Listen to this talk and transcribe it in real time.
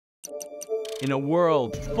In a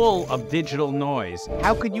world full of digital noise,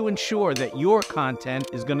 how could you ensure that your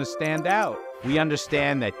content is going to stand out? We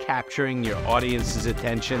understand that capturing your audience's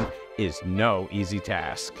attention is no easy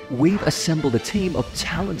task. We've assembled a team of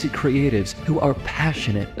talented creatives who are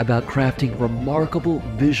passionate about crafting remarkable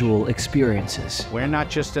visual experiences. We're not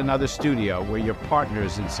just another studio, we're your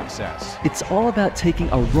partners in success. It's all about taking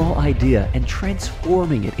a raw idea and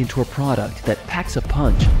transforming it into a product that packs a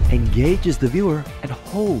punch, engages the viewer, and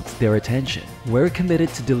holds their attention. We're committed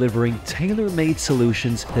to delivering tailor-made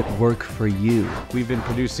solutions that work for you. We've been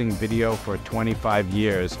producing video for 25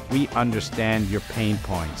 years. We understand your pain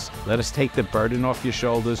points. Let us take the burden off your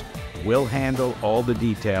shoulders. We'll handle all the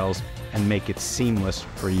details and make it seamless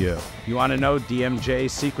for you. You want to know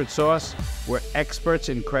DMJ's secret sauce? We're experts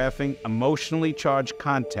in crafting emotionally charged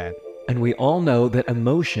content. And we all know that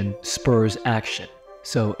emotion spurs action.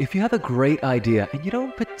 So if you have a great idea and you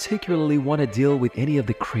don't particularly want to deal with any of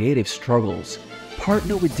the creative struggles,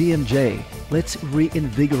 partner with DMJ. Let's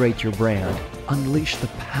reinvigorate your brand, unleash the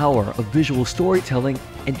power of visual storytelling,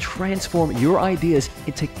 and transform your ideas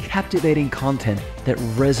into captivating content that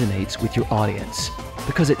resonates with your audience.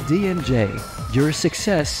 Because at DMJ, your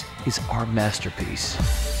success is our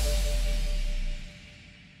masterpiece.